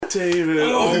David,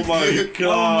 oh my god.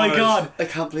 Oh my god. I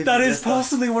can't believe that you is missed that.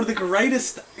 possibly one of the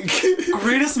greatest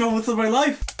moments of my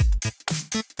life.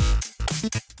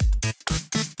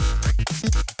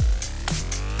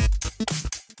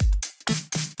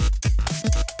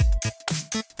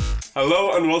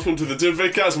 Hello and welcome to the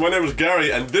Tidbitcast. My name is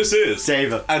Gary and this is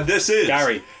David. And this is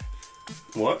Gary.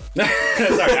 What?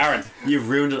 Sorry, Aaron. You've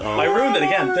ruined it all. I ruined it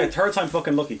again. The third time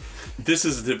fucking lucky. This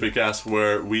is the Tidbitcast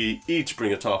where we each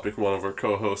bring a topic, one of our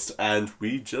co-hosts, and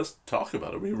we just talk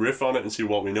about it. We riff on it and see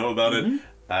what we know about it,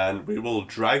 and we will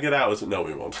drag it out. No,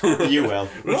 we won't. You will.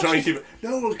 We'll try and keep it.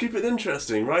 No, we'll keep it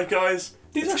interesting, right, guys?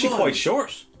 These It's are actually fun. quite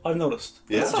short, I've noticed.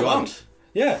 Yeah. That's not Do you long. want?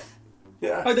 Yeah.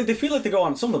 Yeah. I think they feel like they go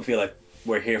on. Some of them feel like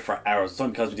we're here for hours.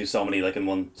 Some because we do so many like in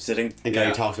one sitting. And Gary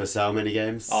Yeah. talked about so many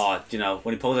games. Oh, you know,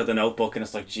 when he pulls out the notebook and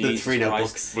it's like, Jesus three Christ.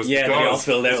 notebooks. But Yeah, they all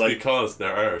filled out it's like. because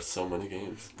there are so many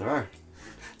games. There are.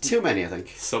 Too many, I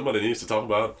think. Somebody needs to talk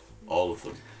about all of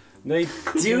them. They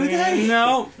Do they?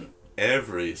 No,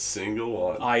 Every single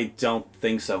one. I don't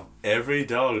think so. Every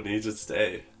dog needs its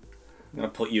day. I'm gonna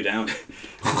put you down.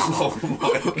 Oh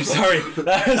my I'm god. sorry.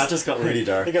 That just got really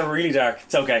dark. It got really dark.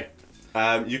 It's okay.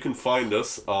 You can find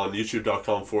us on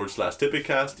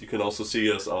youtube.com/Tidbitcast. You can also see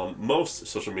us on most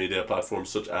social media platforms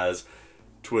such as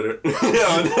Twitter. No,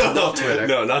 Not Twitter.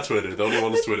 No, not Twitter. The only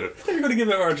one is Twitter. You're going to give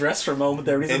out our address for a moment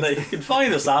there. Reason that you can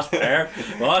find us at there.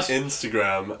 What?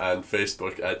 Instagram and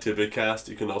Facebook at Tidbitcast.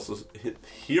 You can also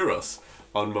hear us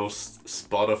on most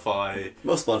Spotify,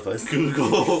 Most Spotify's.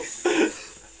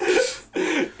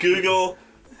 Google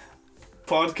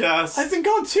Podcasts, I've been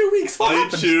gone 2 weeks. What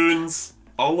happened? iTunes,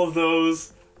 all of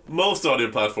those, most audio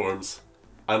platforms.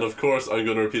 And of course, I'm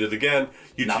going to repeat it again,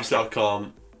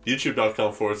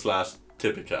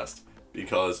 youtube.com/Tidbitcast,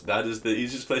 because that is the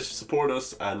easiest place to support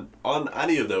us. And on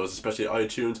any of those, especially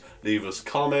iTunes, leave us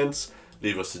comments,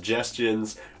 leave us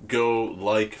suggestions, go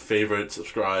like, favorite,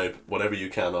 subscribe, whatever you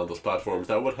can on those platforms.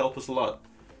 That would help us a lot.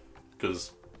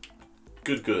 Because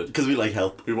good. Because we like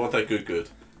help. We want that good.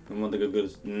 We want the good.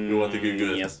 We want the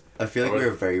good. Yes. I feel like Alright.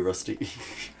 we're very rusty.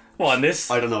 Well, and this.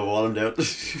 I don't know what I'm doing.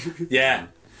 Yeah.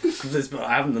 'Cause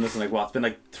I haven't done this in like what? It's been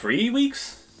like 3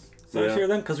 weeks since I was Yeah. here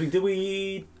then. Because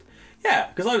Yeah,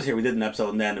 because I was here. We did an episode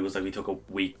and then it was like we took a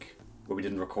week where we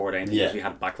didn't record anything because Yeah. we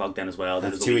had backlog then as well.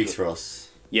 Then That's there was a 2 week weeks for us.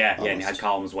 Yeah, and you had Almost.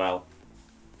 Colin as well.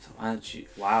 So,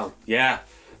 wow. Yeah.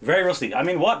 Very rusty. I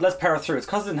mean, what? Let's power through. It's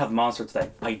because I didn't have Monster today.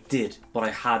 I did, but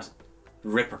I had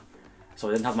Ripper. So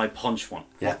I didn't have my Punch one.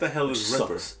 Yeah. What the hell is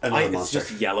Ripper? Sucks. Another It's monster.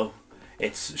 just yellow.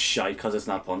 It's shite because it's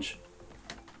not Punch.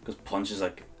 Because Punch is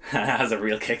like, has a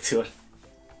real kick to it.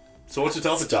 So what's your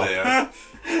topic Stop. today, Aaron?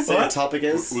 So the topic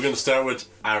is... We're going to start with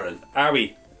Aaron. Are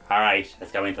we? Alright,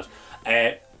 let's go into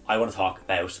it. I want to talk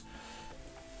about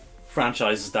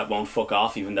franchises that won't fuck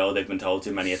off even though they've been told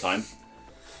to many a time.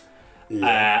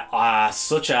 Yeah.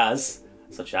 Such as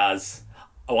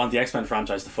I want the X-Men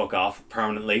franchise to fuck off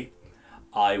permanently.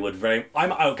 I'm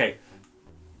okay.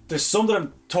 There's some that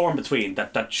I'm torn between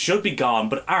that should be gone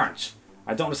but aren't.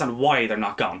 I don't understand why they're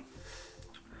not gone.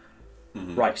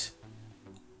 Right.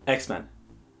 X-Men.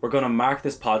 We're going to mark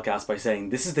this podcast by saying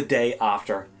this is the day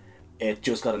after it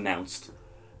just got announced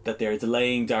that they're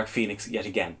delaying Dark Phoenix yet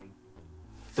again.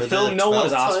 The For film the no one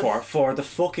has 12th asked time? for the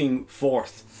fucking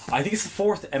 4th. I think it's the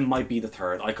 4th and might be the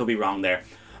 3rd. I could be wrong there.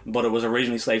 But it was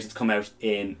originally slated to come out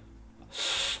in...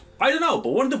 I don't know,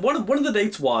 but one of the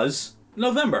dates was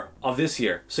November of this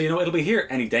year. So, you know, it'll be here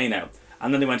any day now.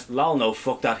 And then they went, lol, no,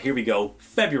 fuck that, here we go.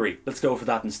 February, let's go for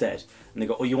that instead. And they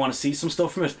go, oh, you want to see some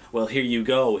stuff from it? Well, here you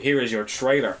go. Here is your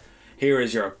trailer. Here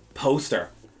is your poster.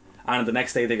 And the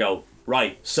next day they go,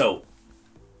 right, so...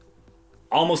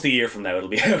 almost a year from now it'll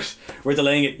be out. We're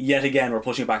delaying it yet again. We're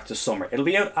pushing it back to summer. It'll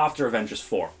be out after Avengers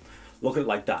 4. Look at it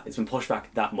like that. It's been pushed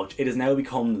back that much. It has now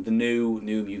become the new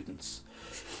Mutants.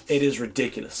 It is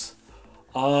ridiculous.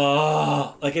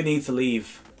 Like it needs to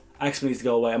leave. X-Men needs to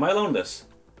go away. Am I alone in this?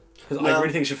 Because I No.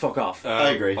 really think it should fuck off. I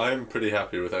agree. I'm pretty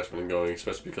happy with X-Men going,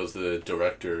 especially because the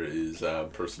director is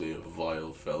personally a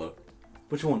vile fellow.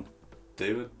 Which one?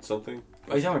 David something?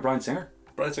 Are you talking about Bryan Singer?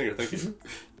 Brian Singer, thank you.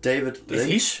 David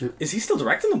Lynch? Is he still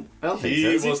directing them? I don't think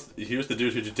He so. was the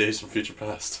dude who did Days from Future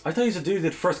Past. I thought he was a dude who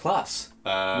did First Class.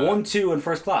 1, 2 and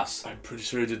First Class I'm pretty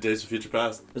sure he did Days from Future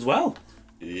Past. as well.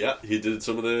 Yeah, he did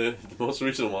some of the most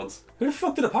recent ones. Who the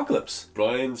fuck did Apocalypse?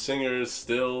 Brian Singer's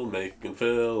still making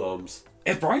films.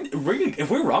 If Brian really,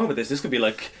 if we're wrong about this could be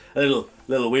like a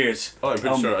little weird. Oh, I'm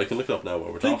pretty sure I can look it up now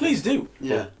while we're talking. Please do.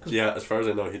 Yeah. Yeah, as far as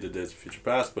I know, he did Days of Future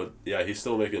Past, but yeah, he's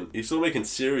still making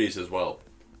series as well.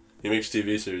 He makes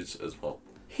TV series as well.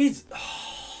 He's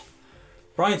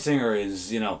Bryan Singer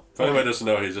is, you know. For anybody who doesn't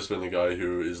know, he's just been the guy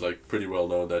who is like pretty well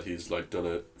known that he's like done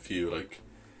a few like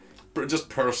just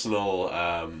personal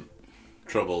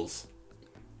troubles,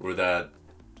 where that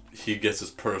he gets his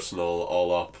personal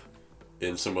all up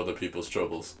in some other people's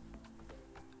troubles.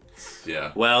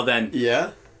 Yeah. Well then.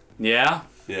 Yeah. Yeah.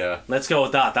 Yeah. Let's go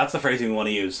with that. That's the phrasing we want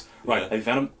to use. Right. Yeah. Have you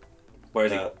found him? Where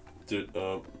is he? Dude.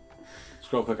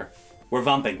 Scroll quicker. We're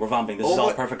vamping. This is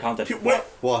all perfect content. Wait.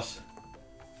 What?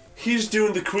 He's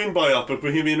doing the Queen biopic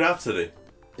Bohemian Rhapsody.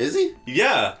 Is he?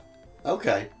 Yeah.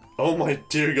 Okay. Oh my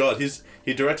dear God.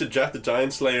 He directed Jack the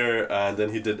Giant Slayer, and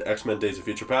then he did X-Men Days of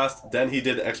Future Past. Then he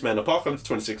did X-Men Apocalypse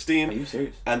 2016. Are you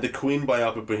serious? And the Queen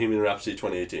biopic Bohemian Rhapsody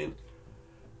 2018.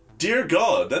 Dear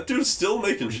God, that dude's still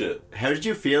making shit. How did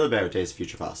you feel about Days of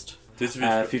Future Past? Days of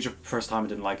Future Future first time I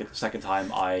didn't like it. Second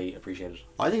time I appreciated it.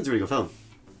 I think it's a really good film.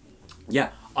 Yeah,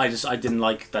 I didn't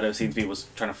like that it seemed to be was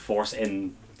trying to force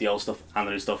in the old stuff and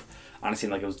the new stuff, and it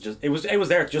seemed like it was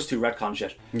there just to retcon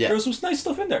shit. Yeah. There was some nice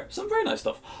stuff in there, some very nice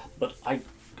stuff, but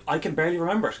I can barely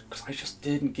remember it because I just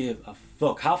didn't give a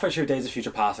fuck. Halfway through Days of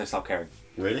Future Past, I stopped caring.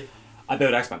 Really?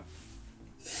 About X-Men.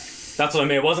 That's what I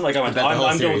mean. It wasn't like I went, About the whole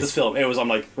I'm done with series. this film. It was, I'm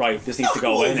like, right, this needs to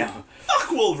go away now.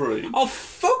 Fuck Wolverine. Oh,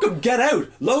 fuck him, get out.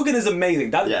 Logan is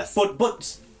amazing. Yes.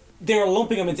 But they're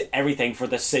lumping him into everything for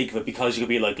the sake of it, because you could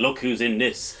be like, look who's in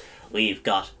this. We've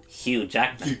got Hugh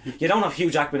Jackman. You don't have Hugh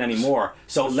Jackman anymore,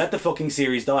 so let the fucking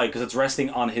series die, because it's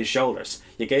resting on his shoulders.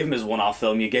 You gave him his one-off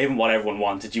film, you gave him what everyone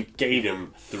wanted, you gave him...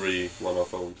 Him 3 one-off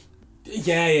films.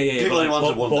 Yeah. People only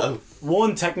wanted one, though.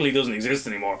 One technically doesn't exist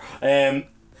anymore.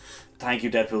 Thank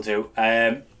you, Deadpool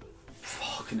 2.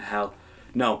 Fucking hell.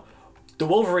 No. The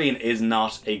Wolverine is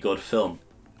not a good film.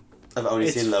 I've only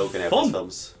It's seen Logan out of fun. his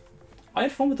films. I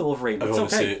had fun with the Wolverine.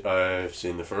 It's I've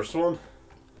seen the first one.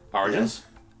 Origins?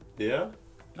 Yeah.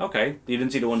 Okay. You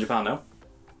didn't see the one in Japan, no?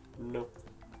 No.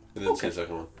 I didn't see the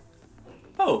second one.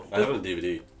 Oh. I have it on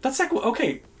DVD. That second one,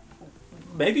 okay.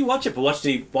 Maybe watch it, but watch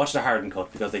the hardened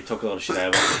cut, because they took a lot of shit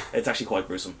out of it. It's actually quite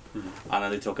gruesome. Mm-hmm. And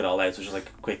then they took it all out, so it's just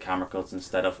like quick camera cuts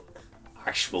instead of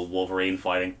actual Wolverine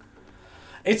fighting.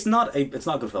 It's not a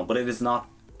good film, but it is not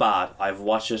bad. I've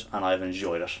watched it and I've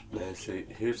enjoyed it. Now, see,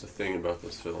 here's the thing about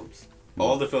those films.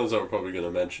 All the films that we're probably going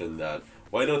to mention, that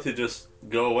why don't they just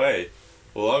go away?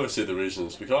 Well, obviously the reason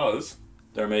is because...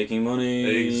 They're making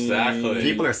money. Exactly.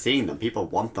 People are seeing them. People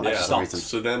want them for some stopped. reason.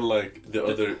 So then, like, the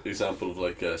other example of,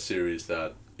 like, a series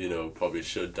that, you know, probably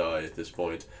should die at this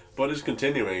point, but is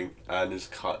continuing and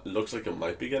looks like it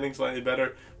might be getting slightly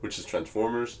better, which is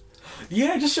Transformers.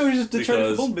 Yeah, just show you the trailer for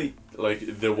Because, Bumblebee.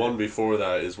 like, the one before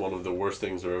that is one of the worst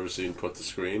things I've ever seen put to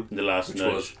screen. The Last which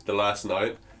Night. was The Last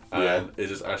Night. And Yeah. it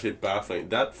is actually baffling.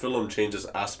 That film changes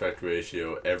aspect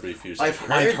ratio every few seconds.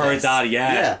 I've heard this. That,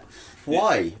 yeah. Yeah.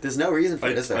 Why? There's no reason for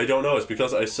it, is there? I don't know. It's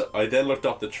because I then looked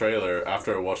up the trailer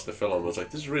after I watched the film and was like,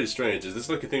 this is really strange. Is this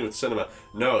like a thing with cinema?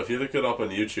 No, if you look it up on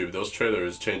YouTube, those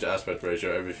trailers change aspect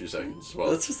ratio every few seconds as well.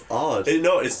 That's just odd.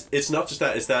 No, it's not just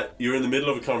that. It's that you're in the middle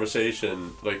of a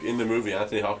conversation. Like in the movie,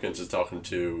 Anthony Hopkins is talking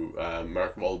to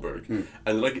Mark Wahlberg,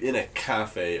 and like in a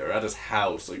cafe or at his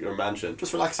house, like or mansion,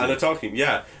 Just relaxing. And they're talking,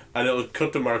 yeah. And it'll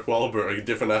cut to Mark Wahlberg, a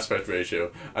different aspect ratio,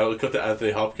 and it'll cut to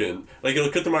Anthony Hopkins. Like it'll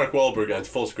cut to Mark Wahlberg and it's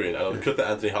full screen, and it'll cut to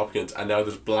Anthony Hopkins, and now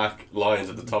there's black lines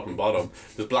at the top and bottom.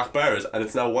 There's black bars, and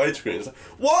it's now widescreen. It's like,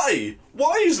 why?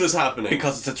 Why is this happening?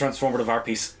 Because it's a transformative art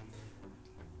piece.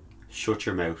 Shut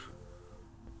your mouth.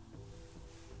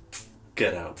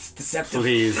 Get out. It's deceptive.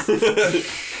 Please.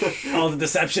 Oh, the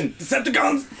deception.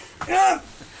 Decepticons! Ah!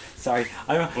 Sorry.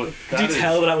 But Did that you is-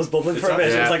 tell that I was bubbling for a bit?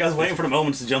 It Yeah. was like I was waiting for the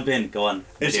moment to jump in. Go on.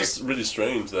 It's Dear. just really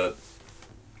strange that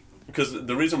because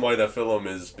the reason why that film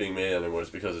is being made anymore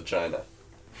is because of China.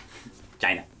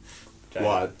 China.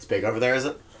 What? It's big over there, is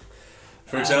it?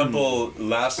 For example,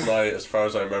 Last Night, as far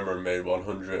as I remember, made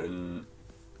 100 and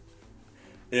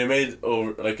it made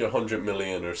over like 100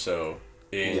 million or so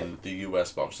in the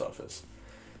US box office,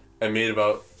 and made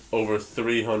about over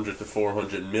 300 to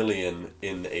 400 million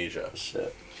in Asia.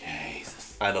 Shit.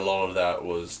 Jesus. And a lot of that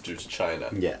was due to China.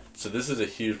 Yeah. So this is a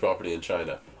huge property in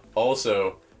China.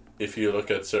 Also, if you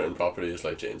look at certain properties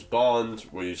like James Bond,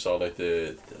 where you saw like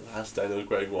the last Daniel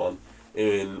Craig one,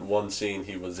 in one scene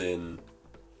he was in,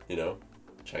 you know,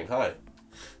 Shanghai.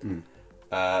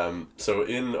 So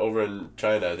over in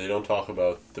China, they don't talk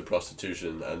about the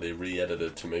prostitution, and they re-edit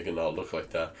it to make it not look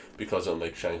like that because it'll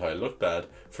make Shanghai look bad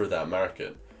for that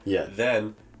market. Yeah.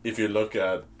 Then, if you look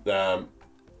at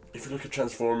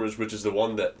Transformers, which is the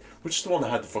one that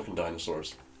had the fucking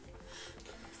dinosaurs.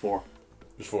 4.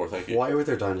 There's 4, thank you. Why were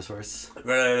there dinosaurs?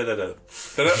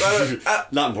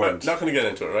 Not important. Not gonna get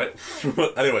into it, right?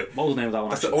 But anyway, What was the name of that one?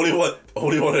 that's the actually?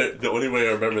 only way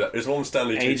I remember that. There's one with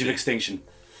Stanley Age of Tucci. Extinction.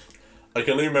 I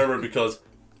can only remember it because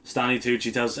Stanley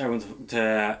Tucci tells everyone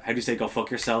to how do you say go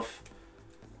fuck yourself?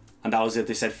 And and that was it.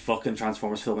 They said fucking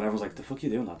Transformers film, and everyone's like, "The fuck are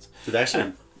you doing, lads?" Did they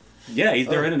actually? Yeah,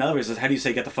 they're in an elevator. Says, "How do you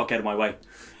say get the fuck out of my way?"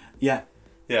 Yeah.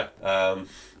 Yeah, that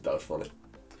was funny.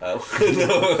 No.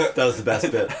 That was the best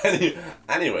bit.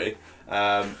 Anyway,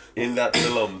 in that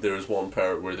film, there was one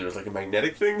part where there was like a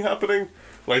magnetic thing happening.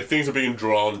 Like things are being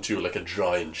drawn to like a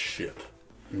giant ship.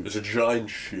 There's a giant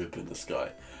ship in the sky.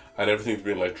 And everything's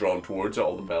being like drawn towards it,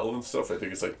 all the metal and stuff. I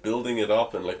think it's like building it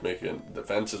up and like making the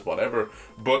fences, whatever.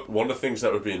 But one of the things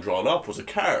that was being drawn up was a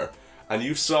car. And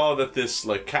you saw that this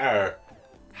like car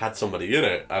had somebody in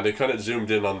it, and they kind of zoomed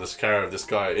in on this car of this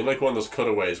guy in like one of those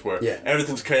cutaways where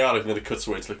everything's chaotic, and then it cuts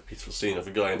away to like a peaceful scene of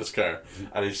a guy in this car,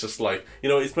 and he's just like, you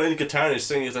know, he's playing the guitar and he's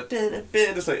singing, he's like,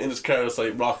 it's like in this car, it's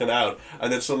like rocking out,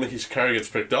 and then suddenly his car gets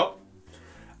picked up,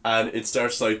 and it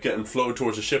starts like getting floated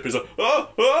towards the ship. He's like,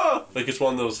 like it's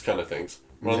one of those kind of things,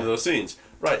 one of those scenes.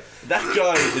 Right, that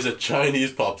guy is a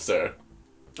Chinese pop star.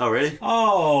 Oh, really?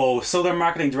 Oh, so they're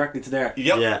marketing directly to there.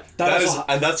 Yep. Yeah.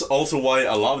 And that's also why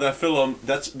a lot of that film,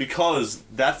 that's because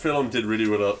that film did really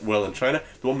well in China.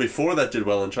 The one before that did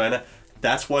well in China.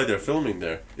 That's why they're filming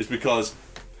there. Is because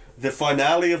the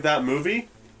finale of that movie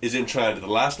is in China. The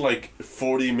last like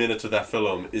 40 minutes of that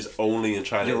film is only in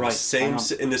China. You're right.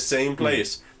 In the same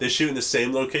place. They shoot in the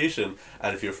same location.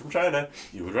 And if you're from China,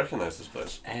 you would recognize this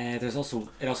place. There's also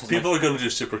People are going to do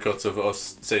supercuts of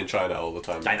us saying China all the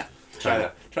time. China.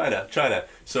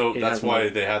 So that's why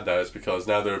they had that. Is because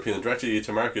now they're appealing directly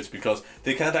to markets because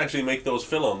they can't actually make those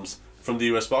films from the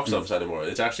US box office anymore.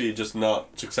 It's actually just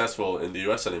not successful in the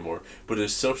US anymore. But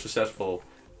it's so successful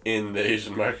in the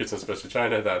Asian markets, especially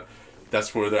China,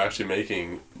 that's where they're actually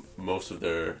making most of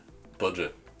their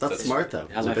budget. That's smart though.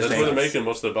 That's That's where they're making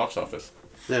most of their box office.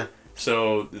 Yeah.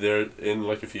 So they're in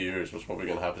like a few years. What's probably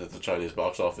going to happen is the Chinese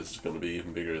box office is going to be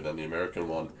even bigger than the American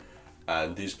one.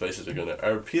 And these places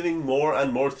are appealing more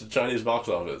and more to the Chinese box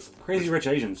office. Crazy Rich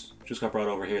Asians just got brought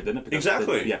over here, didn't it? Because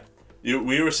Exactly.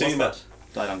 We were seeing What's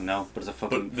that? I don't know, but it's a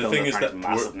fucking But the film thing is that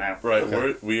massive now.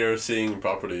 Right, we are seeing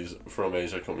properties from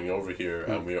Asia coming over here,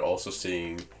 and we are also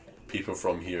seeing people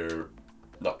from here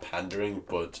not pandering,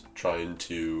 but trying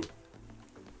to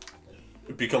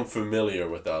become familiar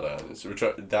with that audience. We're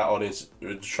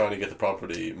trying to get the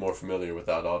property more familiar with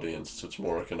that audience, so it's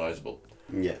more recognizable.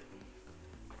 Yeah.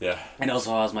 Yeah. And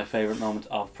also has my favourite moment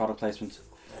of product placement,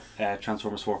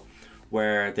 Transformers 4,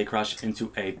 where they crash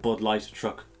into a Bud Light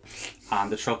truck,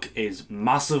 and the truck is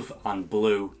massive and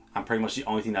blue, and pretty much the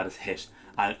only thing that is hit,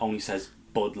 and it only says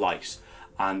Bud Light.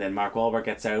 And then Mark Wahlberg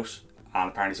gets out, and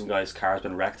apparently some guy's car has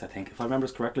been wrecked, I think, if I remember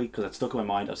this correctly, because it's stuck in my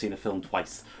mind. I've seen the film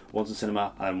twice. Once in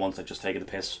cinema, and then once I've just taken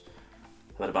the piss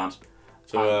about a band.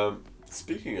 So,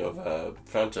 speaking of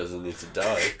franchises that need to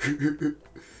die...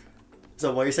 Is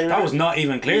that what you're saying? That was not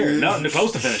even clear. Not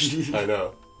close to finished. I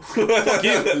know. Fuck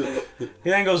you. He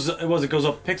then goes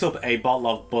up, picks up a bottle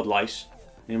of Bud Light.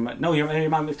 Your man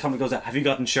Tommy goes, have you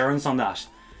got insurance on that?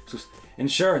 He goes,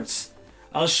 insurance?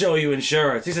 I'll show you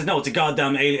insurance. He says, no, it's a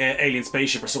goddamn alien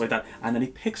spaceship or something like that. And then he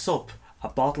picks up a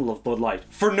bottle of Bud Light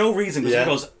for no reason. Because he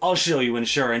goes, I'll show you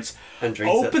insurance. And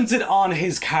drinks opens it on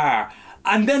his car.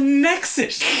 And then necks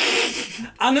it.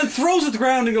 And then throws it to the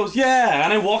ground and goes, yeah.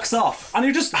 And then walks off. And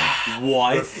you're just,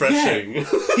 why? Refreshing. Yeah.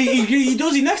 He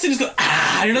does, he necks it and just goes,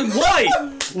 and you're like, why?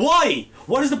 Why?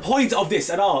 What is the point of this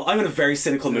at all? I'm in a very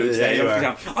cynical mood today.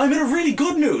 Yeah, I'm in a really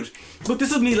good mood. But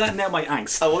this is me letting out my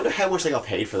angst. I wonder how much they got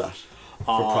paid for that. For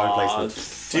product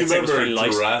placement. Do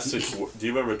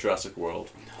you remember Jurassic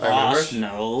World? I remember.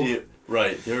 No.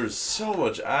 Right, there's so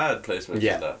much ad placement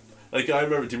in that. Like, I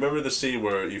remember, do you remember the scene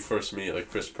where you first meet,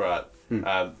 like, Chris Pratt?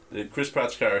 Chris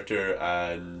Pratt's character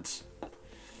and...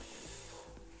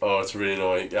 Oh, it's really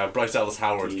annoying. Bryce Dallas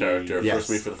Howard's character, first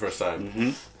meet for the first time.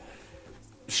 Mm-hmm.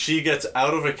 She gets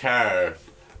out of a car,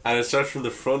 and it starts from the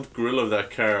front grille of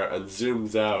that car and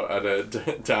zooms out at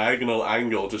a diagonal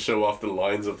angle to show off the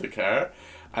lines of the car.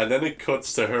 And then it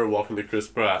cuts to her walking to Chris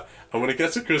Pratt. And when it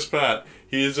gets to Chris Pratt,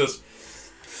 he is just...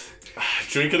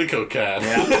 drinking a Coke can.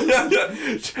 Yeah.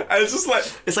 And it's just like...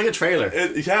 It's like a trailer.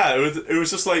 It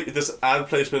was just like this ad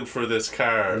placement for this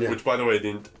car, which, by the way,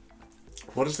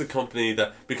 what is the company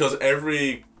that... Because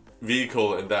every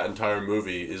vehicle in that entire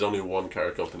movie is only one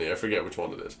car company. I forget which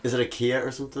one it is. Is it a Kia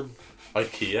or something?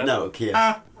 IKEA? No, Kia.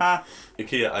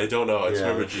 IKEA, I don't know. I just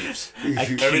remember Jeeps.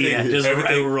 IKEA, just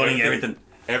running everything.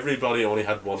 Everybody only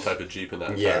had one type of Jeep in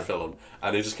that entire film,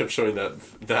 and they just kept showing that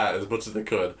as much as they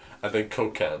could, and then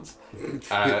Coke cans.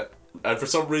 And for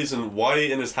some reason, why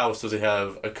in his house does he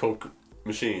have a Coke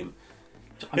machine?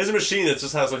 He has a machine that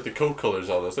just has like the Coke colours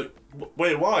on it. It's like,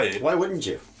 wait, why? Why wouldn't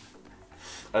you?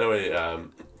 Anyway,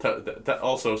 that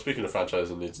also, speaking of franchises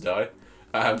that need to die,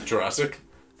 Jurassic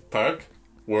Park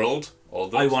World. All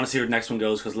those. I want to see where the next one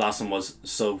goes because the last one was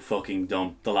so fucking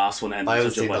dumb. The last one ended I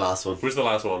haven't such a seen the last one. Where's the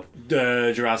last one?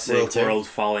 Jurassic World World, two.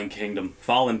 Fallen Kingdom.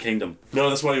 Fallen Kingdom. No,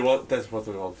 that's what you want. That's what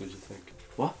they want you to think.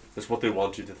 What? That's what they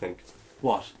want you to think.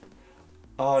 What?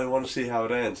 Oh, I want to see how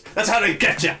it ends. That's how they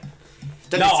get you.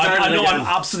 Then No, it I started know. again. I'm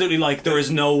absolutely like there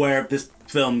is nowhere this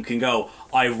film can go.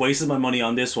 I've wasted my money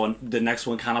on this one. The next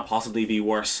one cannot possibly be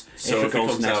worse So if if it it goes to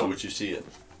comes the next out, one. would you see it?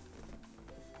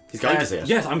 He's going to see it.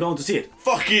 Yes, I'm going to see it.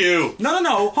 Fuck you.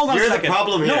 No. Hold on You're a the second.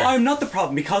 problem No, here. I'm not the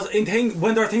problem because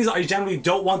when there are things that I generally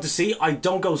don't want to see, I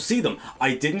don't go see them.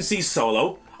 I didn't see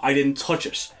Solo. I didn't touch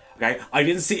it. Okay, I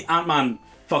didn't see Ant-Man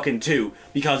fucking 2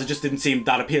 because it just didn't seem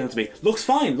that appealing to me. Looks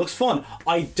fine. Looks fun.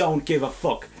 I don't give a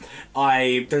fuck.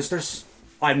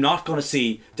 I'm not gonna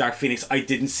see Dark Phoenix. I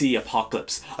didn't see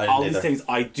Apocalypse. I didn't All these either. things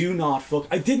I do not fuck.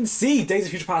 I didn't see Days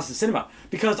of Future Past in the cinema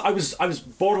because I was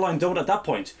borderline done at that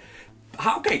point.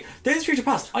 Okay, Days of Future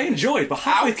Past I enjoyed, but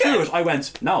halfway through it I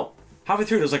went no. Halfway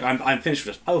through it I was like I'm finished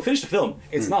with it. I will finish the film.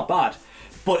 It's not bad,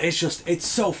 but it's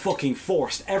so fucking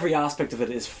forced. Every aspect of it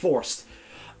is forced.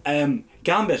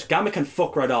 Gambit can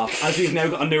fuck right off, as we've now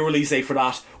got a new release date for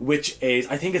that, which is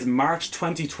I think it's March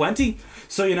 2020.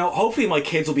 So hopefully my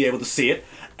kids will be able to see it.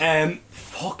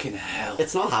 Fucking hell,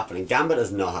 It's not happening. Gambit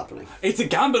is not happening. it's a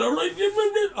Gambit. Alright.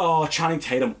 Oh, Channing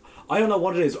Tatum. I don't know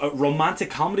what it is. A romantic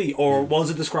comedy, or was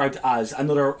it described as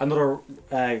another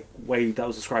way that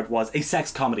was described was a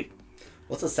sex comedy?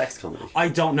 What's a sex comedy? I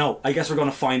don't know. I guess we're going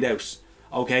to find out.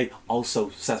 Okay. Also,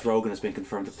 Seth Rogen has been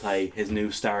confirmed to play his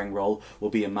new starring role will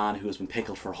be a man who has been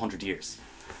pickled for 100 years,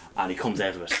 and he comes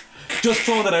out of it. Just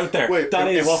throwing that out there. Wait, that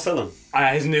in is what film?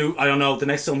 His new. I don't know. The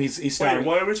next film he's starring. Wait,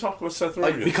 why are we talking about Seth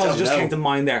Rogen? Because it just don't came know. to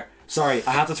mind there. Sorry,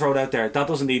 I had to throw it out there. That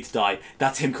doesn't need to die.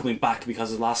 That's him coming back because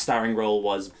his last starring role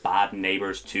was Bad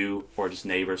Neighbours 2 or just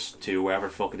Neighbours 2, wherever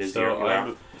the fuck it is.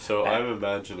 I'm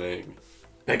imagining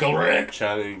Pickle Rick.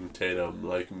 Channing Tatum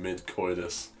like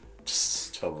mid-coitus,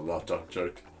 just telling a lot dog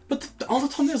joke. But all the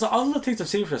things I've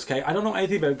seen for this, okay, I don't know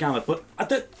anything about Gambit, but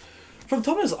from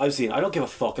the thumbnails I've seen, I don't give a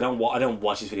fuck. I don't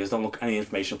watch these videos. Don't look any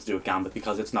information up to do with Gambit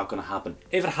because it's not going to happen.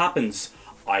 If it happens,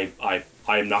 I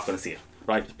am not going to see it.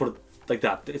 Right? Just put it like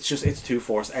that. It's too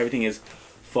forced. Everything is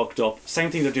fucked up. Same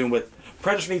thing they're doing with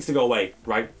Predator needs to go away.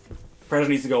 Right? Predator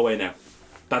needs to go away now.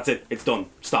 That's it. It's done.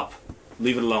 Stop.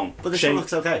 Leave it alone. But the show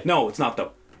looks okay. No, it's not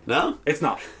though. No? It's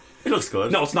not. It looks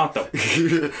good. No, it's not though.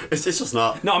 it's just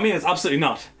not. No, I mean it's absolutely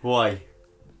not. Why?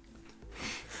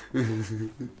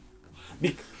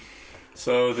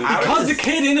 So Because the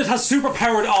kid in it has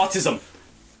superpowered autism.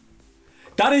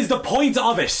 That is the point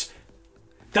of it.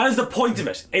 That is the point of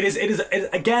it. It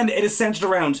is centered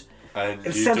around. and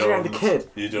it's you centered around don't- the kid.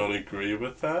 You don't agree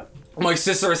with that? My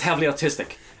sister is heavily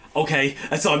autistic. Okay,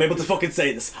 and so I'm able to fucking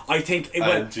say this. I think it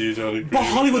went. And you don't agree But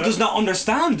Hollywood with does that? not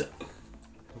understand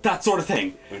that sort of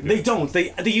thing. They don't.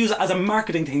 They use it as a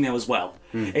marketing thing now as well.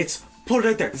 It's put it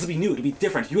out there. This will be new. It'll be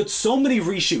different. You had so many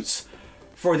reshoots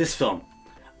for this film,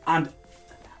 and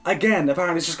again,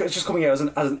 apparently it's just coming out as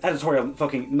an editorial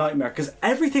fucking nightmare because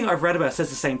everything I've read about it says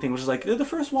the same thing, which is like the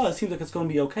first while it seems like it's going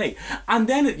to be okay, and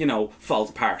then it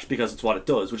falls apart because it's what it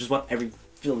does, which is what every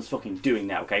film is fucking doing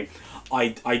now. Okay,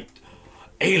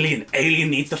 Alien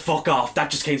needs to fuck off.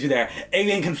 That just came through there.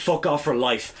 Alien can fuck off for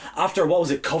life. After, what was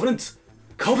it, Covenant?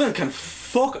 Covenant can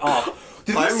fuck off.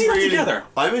 Did we see that together?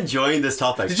 I'm enjoying this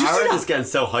topic. Did you see Aaron that? is getting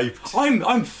so hyped.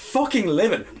 I'm fucking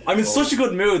living. I'm in such a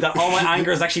good mood that all my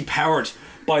anger is actually powered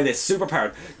by this. Super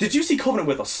powered. Did you see Covenant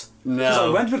with us? No. Because I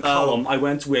went with Colum, I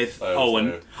went with I was Owen,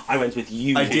 there. I went with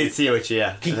you. I did see it with you,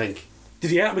 yeah, I think. Did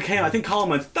you? Yeah, we came. I think Colin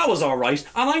went, that was alright.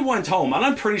 And I went home, and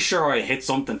I'm pretty sure I hit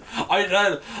something. No,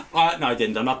 I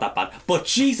didn't. I'm not that bad. But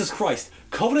Jesus Christ,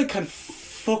 Covenant can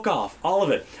fuck off. All of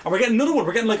it. And we're getting another one.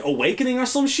 We're getting like Awakening or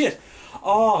some shit.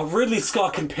 Oh, Ridley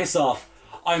Scott can piss off.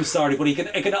 I'm sorry, but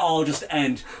it can all just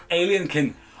end. Alien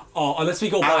can. Oh, unless we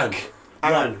go Aaron, back.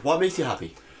 Aaron, what makes you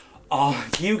happy? Oh,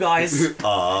 you guys. You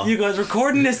guys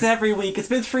recording this every week. It's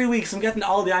been 3 weeks. I'm getting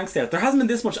all the angst out. There hasn't been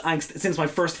this much angst since my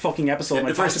first fucking episode. The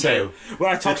when I first talked about- two.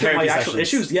 When I talked The about my therapy actual sessions.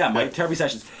 issues. Yeah, my Yeah. therapy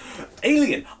sessions.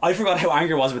 Alien. I forgot how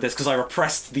angry I was with this because I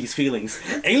repressed these feelings.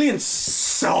 Alien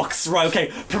sucks. Right, okay.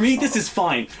 For me, this is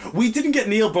fine. We didn't get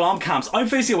Neil Blomkamp's. I'm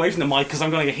facing away from the mic because I'm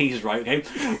going to get heated, right, okay?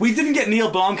 We didn't get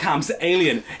Neil Blomkamp's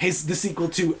Alien, the sequel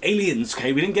to Aliens,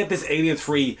 okay? We didn't get this Alien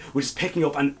 3, which is picking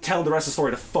up and telling the rest of the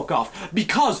story to fuck off.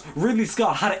 Because Ridley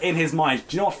Scott had it in his mind.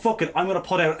 Do you know what? Fuck it. I'm going to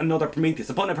put out another Prometheus.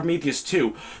 I'm putting out Prometheus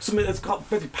 2. Something that's called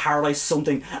maybe Paradise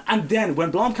something. And then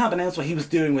when Blomkamp announced what he was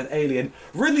doing with Alien,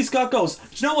 Ridley Scott goes, do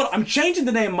you know what? I'm changing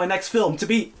the name of my next film to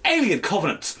be Alien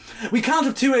Covenant. We can't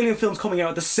have 2 Alien films coming out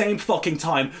at the same fucking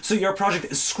time, so your project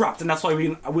is scrapped, and that's why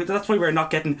we're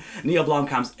not getting Neil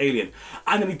Blomkamp's Alien.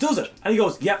 And then he does it, and he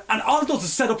goes, yeah, and all it does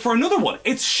is set up for another one.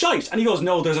 It's shite. And he goes,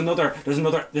 no, there's an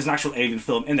actual Alien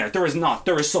film in there. There is not.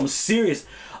 There is some serious,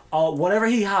 whatever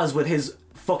he has with his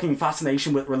fucking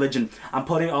fascination with religion and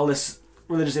putting all this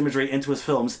religious imagery into his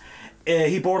films,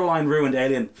 he borderline ruined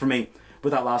Alien for me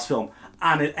with that last film.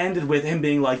 And it ended with him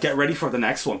being like, get ready for the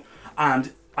next one.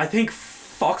 And I think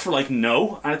Fox were like,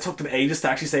 no, and it took them ages to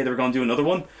actually say they were going to do another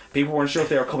one. People weren't sure if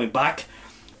they were coming back.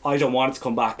 I don't want it to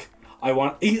come back.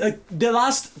 The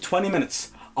last 20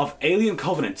 minutes of Alien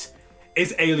Covenant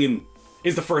is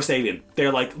the first Alien.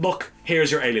 They're like, look,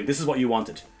 here's your Alien. This is what you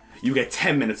wanted. You get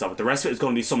 10 minutes of it. The rest of it is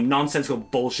going to be some nonsensical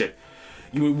bullshit.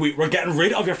 We're getting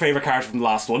rid of your favourite character from the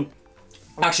last one.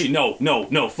 Actually,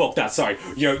 no, fuck that, sorry.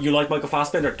 You like Michael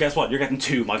Fassbender? Guess what? You're getting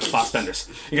 2 Michael Fassbenders.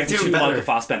 You're getting 2 Michael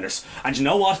Fassbenders. And you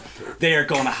know what? They're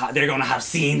gonna have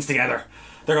scenes together.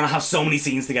 They're gonna have so many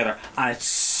scenes together. And it's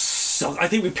so... I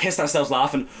think we pissed ourselves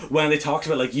laughing when they talked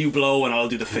about, like, you blow and I'll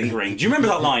do the fingering. Do you remember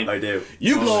that line? I do.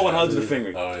 You blow and I'll do the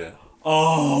fingering. Oh, yeah.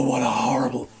 Oh, what a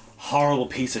horrible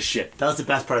piece of shit. That was the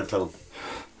best part of the film.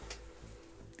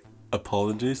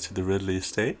 Apologies to the Ridley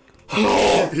estate.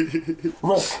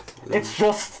 Look, it's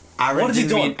just... Aaron what has he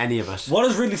didn't done? mean any of it. What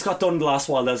has Ridley Scott done in the last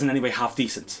while that is in any way half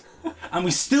decent? And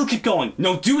we still keep going.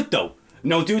 No, do it though.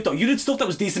 You did stuff that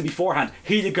was decent beforehand.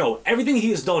 Here you go. Everything he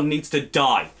has done needs to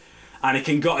die. And it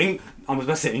can go... I'm about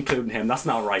to say including him. That's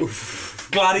not right.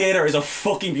 Gladiator is a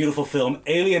fucking beautiful film.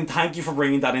 Alien, thank you for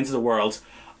bringing that into the world.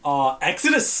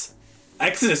 Exodus,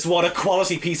 what a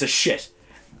quality piece of shit.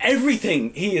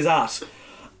 Everything he is at.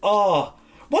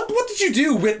 What did you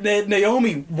do with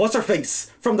Naomi,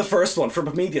 what's-her-face, from the first one, from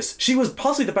Prometheus? She was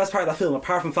possibly the best part of that film,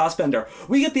 apart from Fassbender.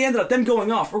 We get the end of that, them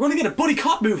going off. We're going to get a buddy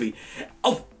cop movie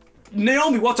of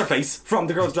Naomi, what's-her-face, from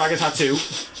The Girl with the Dragon Tattoo,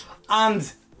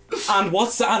 and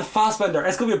Fassbender.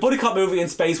 It's going to be a buddy cop movie in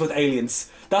space with aliens.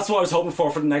 That's what I was hoping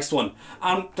for the next one.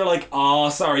 And they're like, oh,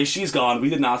 sorry, she's gone. We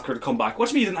didn't ask her to come back. What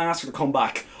do you mean you didn't ask her to come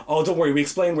back? Oh, don't worry, we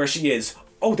explained where she is.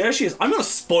 Oh, there she is. I'm going to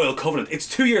spoil Covenant. It's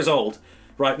 2 years old.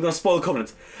 Right, I'm going to spoil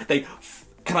Covenant.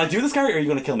 Can I do this, Gary, or are you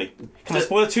going to kill me? Can I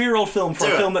spoil a 2-year-old film for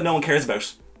a film that no one cares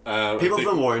about? People have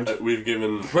been warned. We've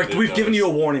given you a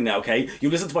warning now, okay? You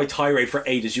listen to my tirade for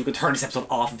ages. You can turn this episode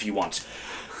off if you want.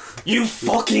 You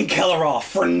fucking kill her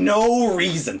off for no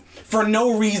reason.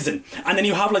 And then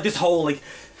you have like this whole like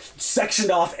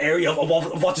sectioned off area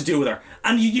of what to do with her.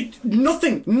 And you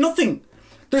nothing.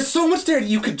 There's so much there that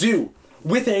you could do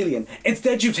with Alien.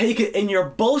 Instead you take it in your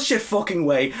bullshit fucking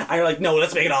way and you're like, no,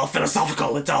 let's make it all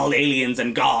philosophical. It's all aliens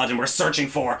and God and we're searching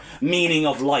for meaning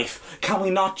of life. Can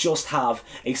we not just have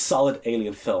a solid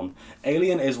Alien film?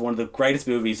 Alien is one of the greatest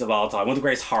movies of all time. One of the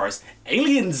greatest horrors.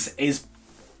 Aliens is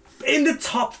in the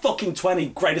top fucking 20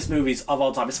 greatest movies of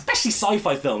all time, especially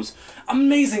sci-fi films.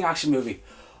 Amazing action movie.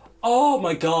 Oh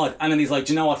my God. And then he's like,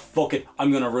 do you know what? Fuck it.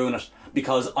 I'm gonna ruin it.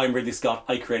 Because I'm Ridley Scott,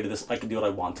 I created this, I can do what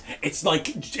I want. It's like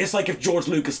if George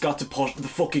Lucas got to put the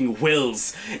fucking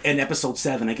wills in episode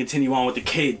 7 and continue on with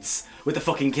the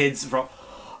fucking kids from...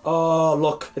 Oh,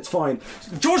 look, it's fine.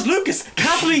 George Lucas!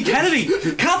 Kathleen Kennedy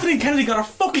got her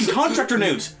fucking contract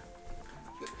renewed.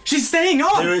 She's staying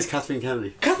on! Who is Kathleen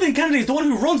Kennedy? Kathleen Kennedy is the one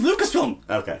who runs Lucasfilm.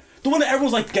 Okay. The one that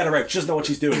everyone's like, get her out, she doesn't know what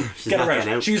she's doing. Get her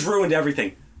out. She's ruined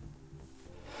everything.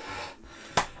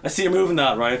 I see you're moving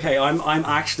that, right? Okay, I am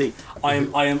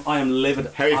livid.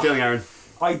 How are you feeling, Aaron?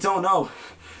 I don't know.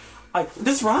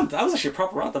 This rant, that was actually a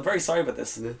proper rant. I'm very sorry about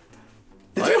this. Yeah.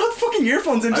 Did you have fucking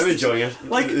earphones in? I'm enjoying it.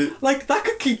 Like that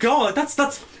could keep going. Like that's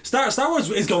Star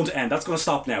Wars is going to end. That's going to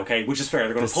stop now. Okay, which is fair.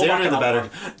 They're going to pull back on other.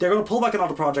 They're going to pull back on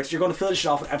other projects. You're going to finish it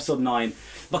off with Episode 9.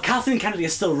 But Kathleen Kennedy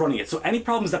is still running it. So any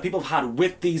problems that people have had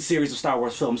with these series of Star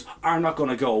Wars films are not going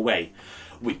to go away.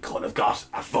 We could have got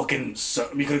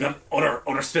we could have got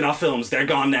other spin-off films. They're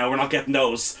gone now. We're not getting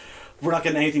those. We're not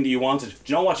getting anything that you wanted. Do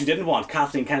you know what you didn't want?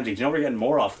 Kathleen Kennedy. Do you know what we're getting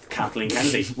more of? Kathleen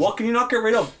Kennedy. What can you not get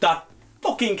rid of? That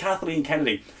fucking Kathleen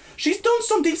Kennedy. She's done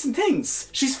some decent things.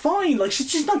 She's fine. Like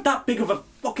she's not that big of a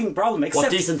fucking problem. Except,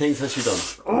 what decent things has she done?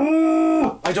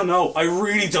 Oh, I don't know. I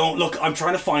really don't. Look, I'm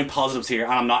trying to find positives here,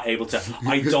 and I'm not able to.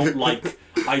 I don't like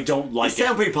You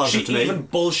sound pretty positive to me. She even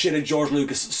bullshitted George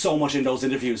Lucas so much in those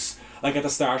interviews. Like at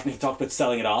the start when he talked about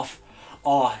selling it off.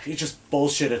 Oh, he just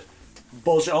bullshitted.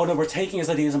 bullshit. Oh no, we're taking his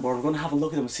ideas on board. We're going to have a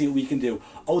look at them and see what we can do.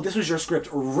 Oh, this was your script.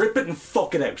 Rip it and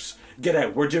fuck it out. Get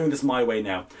out. We're doing this my way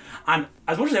now. And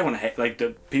as much as everyone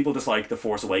the people dislike The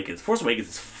Force Awakens. Force Awakens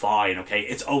is fine. Okay,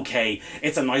 it's okay.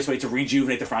 It's a nice way to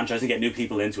rejuvenate the franchise and get new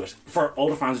people into it. For all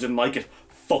the fans who didn't like it,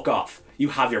 fuck off. You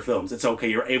have your films. It's okay.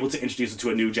 You're able to introduce it to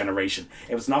a new generation.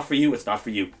 If it's not for you, it's not for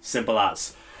you. Simple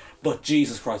as. But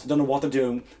Jesus Christ, I don't know what they're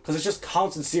doing, because it's just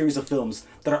constant series of films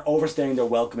that are overstaying their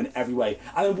welcome in every way,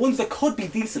 and then ones that could be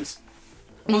decent.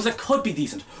 Ones that could be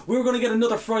decent. We were going to get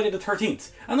another Friday the 13th.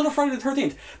 Another Friday the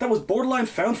 13th. That was borderline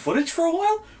found footage for a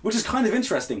while, which is kind of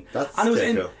interesting. That's and it was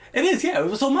cool. It is,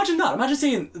 yeah. So imagine that. Imagine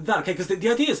seeing that, okay? Because the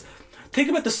idea is, think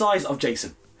about the size of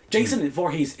Jason. Jason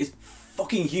Voorhees is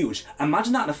fucking huge.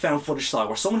 Imagine that in a found footage style,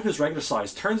 where someone who's regular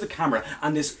size turns the camera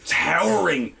and this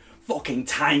towering fucking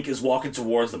tank is walking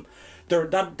towards them.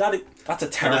 That's a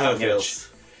terrifying image.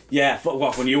 Yeah,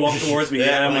 what, when you walk towards me,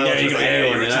 yeah, I'm like, there you go,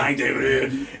 you're a tank,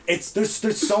 dude.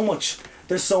 There's so much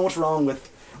wrong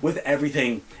with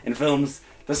everything in films.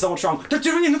 There's so much wrong. They're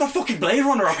doing another fucking Blade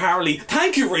Runner, apparently.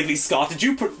 Thank you, Ridley Scott. Did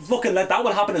you fucking let that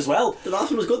one happen as well? The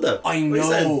last one was good though. I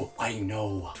know.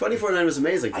 24/9 was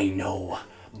amazing. I know.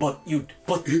 But do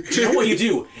you know what you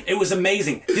do? It was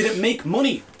amazing. Did it make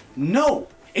money? No,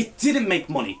 it didn't make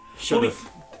money. Should have.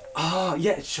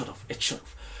 Yeah, it should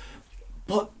have.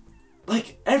 But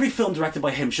like, every film directed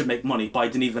by him should make money. By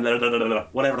Denis Villeneuve,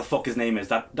 whatever the fuck his name is,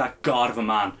 that god of a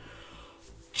man.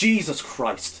 Jesus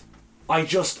Christ. I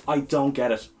don't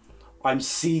get it. I'm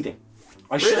seething.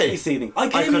 I should be seething. I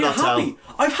came here happy.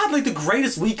 I've had like the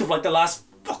greatest week of like the last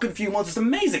fucking few months. It's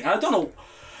amazing. And I don't know.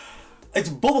 It's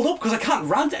bubbled up because I can't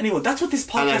rant to anyone. That's what this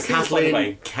podcast is, by the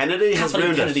way. Kennedy has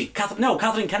ruined it.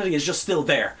 Kathleen Kennedy is just still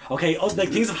there. Okay, like,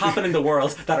 things have happened in the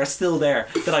world that are still there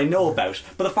that I know about.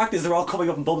 But the fact is, they're all coming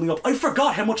up and bubbling up. I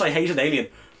forgot how much I hated Alien.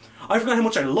 I forgot how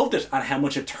much I loved it and how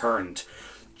much it turned.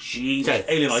 Jesus, okay,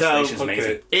 Alien Isolation is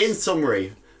amazing. In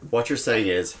summary, what you're saying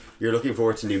is you're looking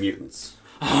forward to New Mutants.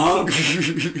 I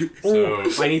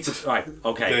need to. Right.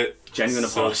 Okay. Genuine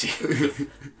apology.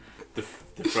 The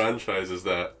franchises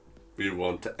that we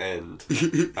want to end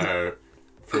are,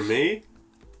 for me,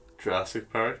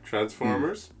 Jurassic Park,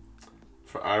 Transformers.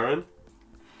 For Aaron,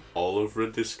 all of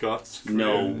Ridley Scott's career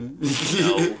in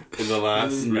the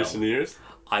last recent years.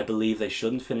 I believe they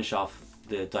shouldn't finish off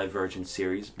the Divergent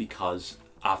series because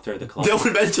after the no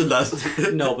one mentioned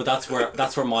that. No, but that's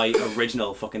where my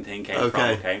original fucking thing came from.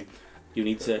 Okay,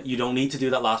 you don't need to do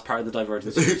that last part of the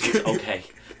Divergent series. It's okay.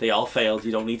 They all failed.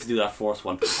 You don't need to do that fourth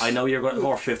one. I know you're going,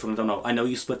 or fifth one, I don't know. I know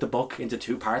you split the book into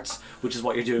 2 parts, which is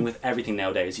what you're doing with everything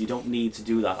nowadays. You don't need to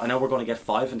do that. I know we're going to get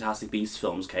 5 Fantastic Beasts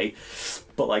films, okay?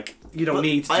 But like, you don't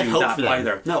need to do that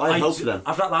either. No, I hope for them.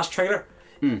 After that last trailer,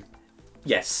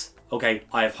 yes, okay,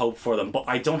 I have hope for them, but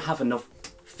I don't have enough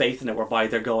faith in it whereby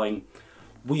they're going,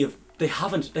 they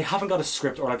haven't got a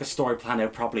script or like a story planned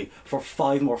out properly for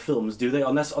 5 more films, do they?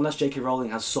 Unless J.K.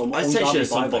 Rowling has some ungodly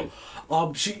Bible.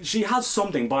 She has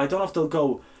something, but I don't know if they'll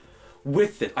go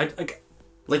with it. Like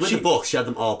with the books, she had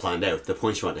them all planned out, the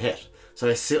points she wanted to hit. So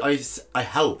I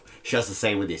hope she has the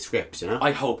same with these scripts, you know?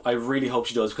 I really hope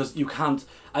she does, because you can't,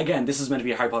 again, this is meant to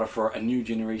be a Harry Potter for a new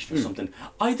generation or something.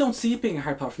 I don't see it being a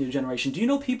Harry Potter for a new generation. Do you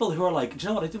know people who are like, do you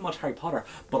know what, I didn't watch Harry Potter,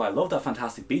 but I love that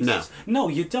Fantastic Beasts? No,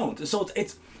 you don't. So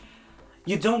it's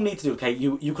you don't need to do, okay,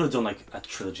 you could have done like a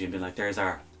trilogy and been like, there's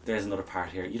another part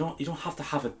here. You don't have to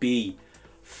have it be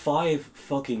 5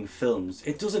 fucking films.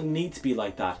 It doesn't need to be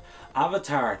like that.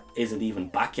 Avatar isn't even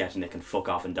back yet and it can fuck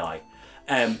off and die.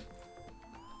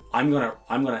 I'm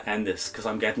gonna end this because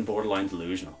I'm getting borderline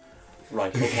delusional.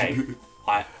 Right, okay.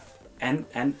 End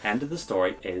of the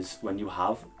story is when you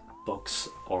have books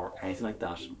or anything like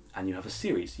that and you have a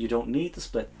series, you don't need to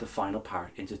split the final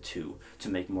part into 2 to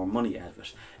make more money out of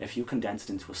it. If you condense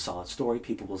it into a solid story,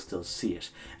 people will still see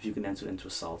it. If you condense it into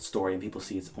a solid story and people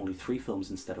see it's only 3 films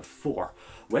instead of 4,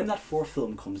 when that 4th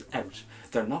film comes out,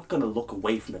 they're not going to look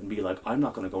away from it and be like, I'm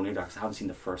not going to go near that because I haven't seen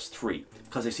the first 3,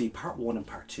 because they see part 1 and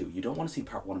part 2. You don't want to see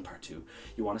part 1 and part 2.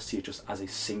 You want to see it just as a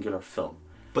singular film.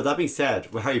 But that being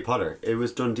said, with Harry Potter, it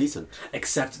was done decent.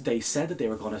 Except they said that they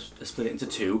were going to split it into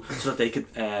 2 so that they could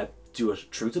do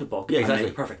it true to the book and make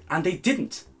it perfect. And they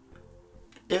didn't.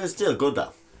 It was still good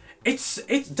though. It's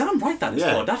damn right that is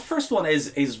good. That first one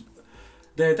is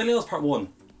the Deadly Hallows Part 1.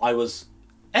 I was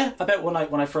about when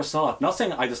I first saw it. Not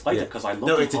saying I disliked it because I loved it.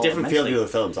 No, it's a different feel to the other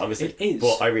films, obviously. It is.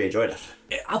 But I really enjoyed it.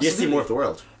 Absolutely. You see more of the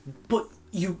world. But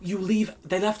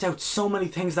they left out so many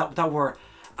things that were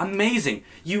amazing.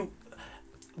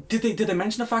 Did they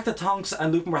mention the fact that Tonks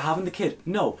and Lupin were having the kid?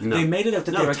 No. They made it out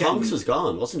that they were Tonks was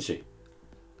gone, wasn't she?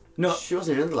 No. She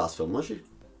wasn't in the last film, was she?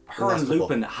 Her and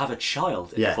Lupin have a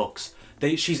child in the books.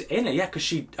 She's in it, yeah,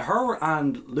 because her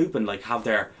and Lupin like have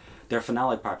their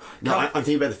finale part. No, I'm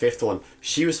thinking about the fifth one.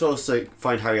 She was supposed to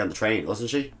find Harry on the train, wasn't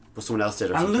she? But someone else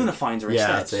did, or and something. Luna finds her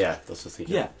Yeah, instead. that's what I was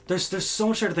thinking. Yeah, there's so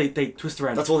much there that they twist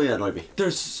around. That's one thing that annoyed me.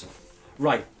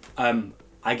 Right.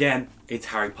 Again, it's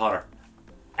Harry Potter.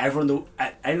 Anyone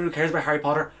who cares about Harry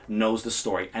Potter knows the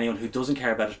story. Anyone who doesn't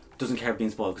care about it doesn't care about being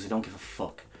spoiled because they don't give a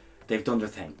fuck. They've done their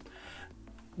thing.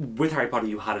 With Harry Potter,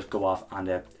 you had it go off and...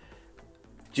 do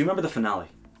you remember the finale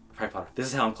of Harry Potter? This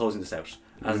is how I'm closing this out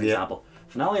as an example.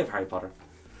 Finale of Harry Potter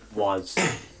was...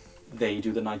 They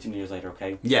do the 19 years later,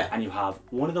 okay? Yeah. And you have...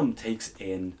 One of them takes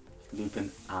in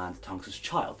Lupin and Tonks's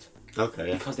child. Okay,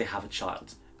 yeah. Because they have a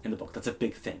child in the book. That's a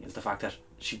big thing, is the fact that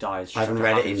she dies. I haven't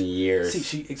read it in years. See,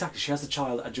 she has a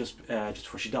child just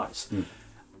before she dies.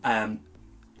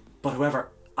 But however,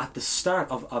 at the start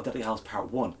of Deathly Hallows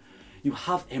Part 1, you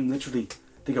have him literally...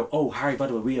 They go, oh, Harry, by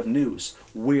the way, we have news.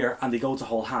 And they go to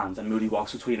hold hands, and Moody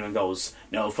walks between them and goes,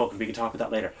 no, fuck it, we can talk about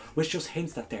that later. Which just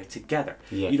hints that they're together.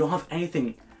 Yeah. You don't have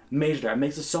anything major there. It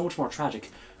makes it so much more tragic.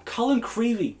 Colin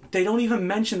Creevey, they don't even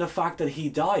mention the fact that he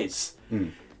dies.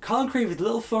 Colin Creevey, the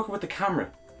little fucker with the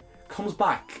camera, comes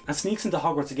back and sneaks into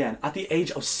Hogwarts again at the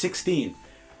age of 16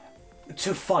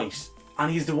 to fight.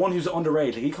 And he's the one who's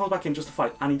underage. Like, he comes back in just to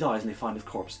fight, and he dies, and they find his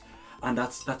corpse. And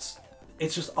that's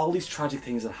it's just all these tragic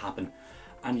things that happen.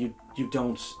 And you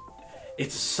don't...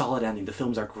 It's a solid ending. The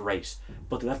films are great.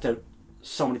 But they left out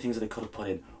so many things that they could have put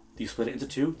in. You split it into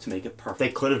two to make it perfect. They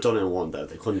could have done it in one, though.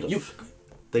 They couldn't have.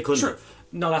 They couldn't Sure. have.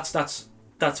 No,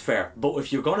 that's fair. But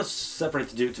if you're going to separate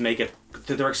the two to make it...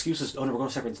 There are excuses, oh no, we're going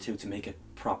to separate the two to make it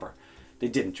proper. They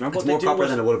didn't. Do you remember It's what more they do proper with...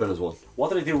 than it would have been as one.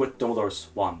 What did they do with Dumbledore's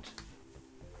wand?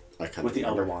 I can't With the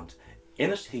remember. Elder Wand.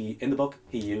 In the book,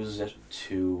 he uses it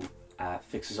to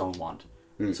fix his own wand.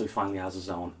 So he finally has his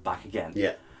own back again.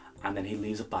 Yeah. And then he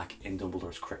leaves it back in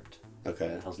Dumbledore's crypt.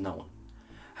 Okay. Tells no one.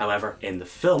 However, in the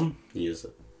film, Use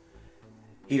it.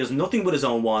 he does nothing with his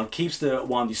own wand, keeps the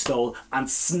wand he stole, and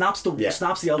snaps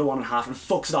the Elder Wand in half and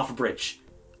fucks it off a bridge.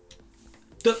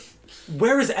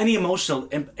 Where is any emotional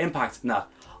impact in that?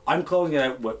 I'm closing it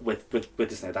out with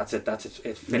this now. That's it.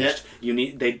 It's finished. Yeah.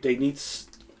 They need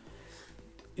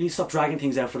to stop dragging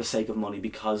things out for the sake of money,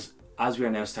 because as we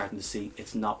are now starting to see,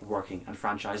 it's not working, and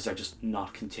franchises are just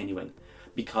not continuing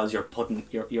because you're putting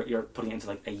it into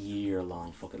like a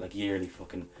yearly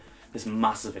fucking this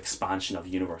massive expansion of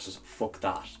universes. Fuck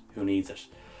that. Who needs it?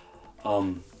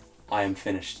 I am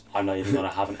finished. I'm not even going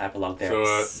to have an epilogue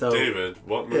there. So, David,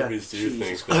 what movies do you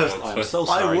Jesus think? Christ, I'm so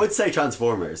sorry. I would say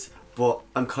Transformers, but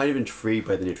I'm kind of intrigued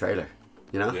by the new trailer.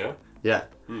 You know? Yeah. Yeah.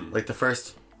 Like the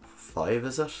first 5,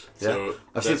 is it? Yeah. So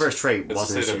I've seen the first 3. Let's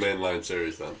Wasn't say the interested. mainline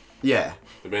series then. Yeah.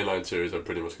 The mainline series have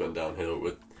pretty much gone downhill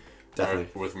with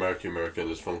Definitely. Marky Mark and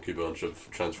his funky bunch of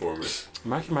Transformers.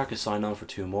 Marky Mark is signed on for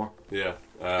 2 more. Yeah.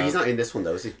 He's not in this one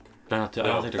though, is he? I don't think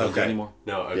they're going to do Okay. anymore.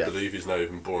 No, I Yeah. believe he's not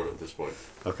even born at this point.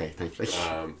 Okay, thankfully.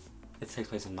 It takes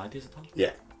place in the 90s at all?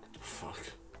 Yeah. Fuck.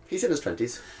 He's in his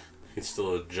 20s. He's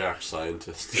still a jack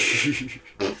scientist.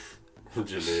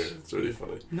 Engineer. It's really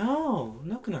funny. No, I'm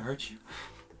not going to hurt you.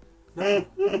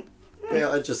 Yeah,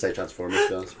 I'd just say Transformers, to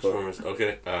be honest. But Transformers.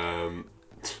 Okay.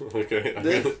 Okay.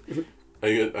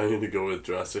 I'm gonna go with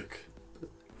Jurassic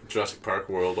Park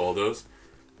World. All those.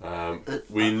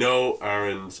 We know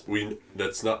Aaron's.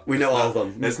 Let's not. we know all of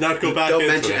them. Let's not go back. Don't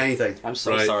into mention it. anything. I'm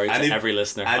so Right. sorry to every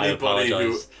listener. I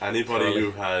apologise. Anybody Charlie.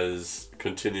 who has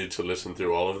continued to listen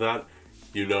through all of that,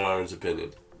 you know Aaron's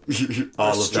opinion.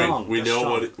 All of them. strong. We They're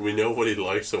know strong. we know what he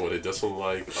likes and what he doesn't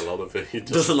like. A lot of it he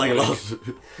Doesn't like a lot.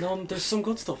 No, there's some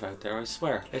good stuff out there, I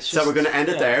swear. It's So just, we're going to end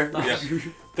it there. Yeah.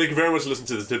 Thank you very much for listening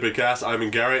to the Tidbit Cast. I'm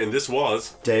Garrett, and this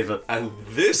was, David. and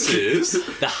this is.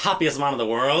 The happiest man in the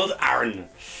world, Aaron.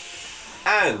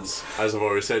 And, as I've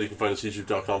already said, you can find us at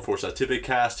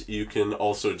youtube.com/TidbitCast. You can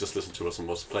also just listen to us in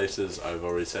most places, I've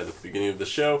already said at the beginning of the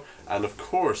show. And of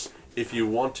course, if you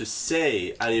want to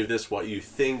say any of this, what you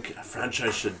think a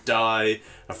franchise should die,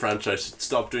 a franchise should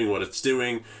stop doing what it's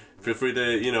doing, feel free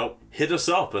to, hit us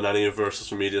up on any of our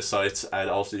social media sites. And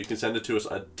also you can send it to us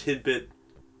at Tidbit.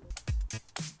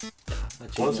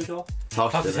 What's it called?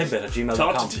 Talk Talk to to David. Tidbit at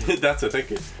Talk gmail.com. to that's it,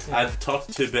 thank you. And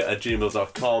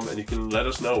talktotidbit@gmail.com, and you can let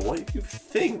us know what you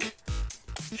think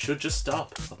should just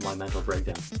stop. Of my mental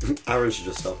breakdown. Aaron should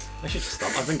just stop. I should just stop.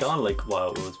 I've been gone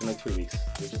it's been like 3 weeks.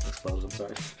 It just exploded, I'm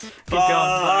sorry. Keep Bye.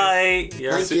 going. Bye.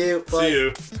 Thank you. Bye. See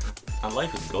you. And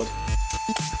life is good.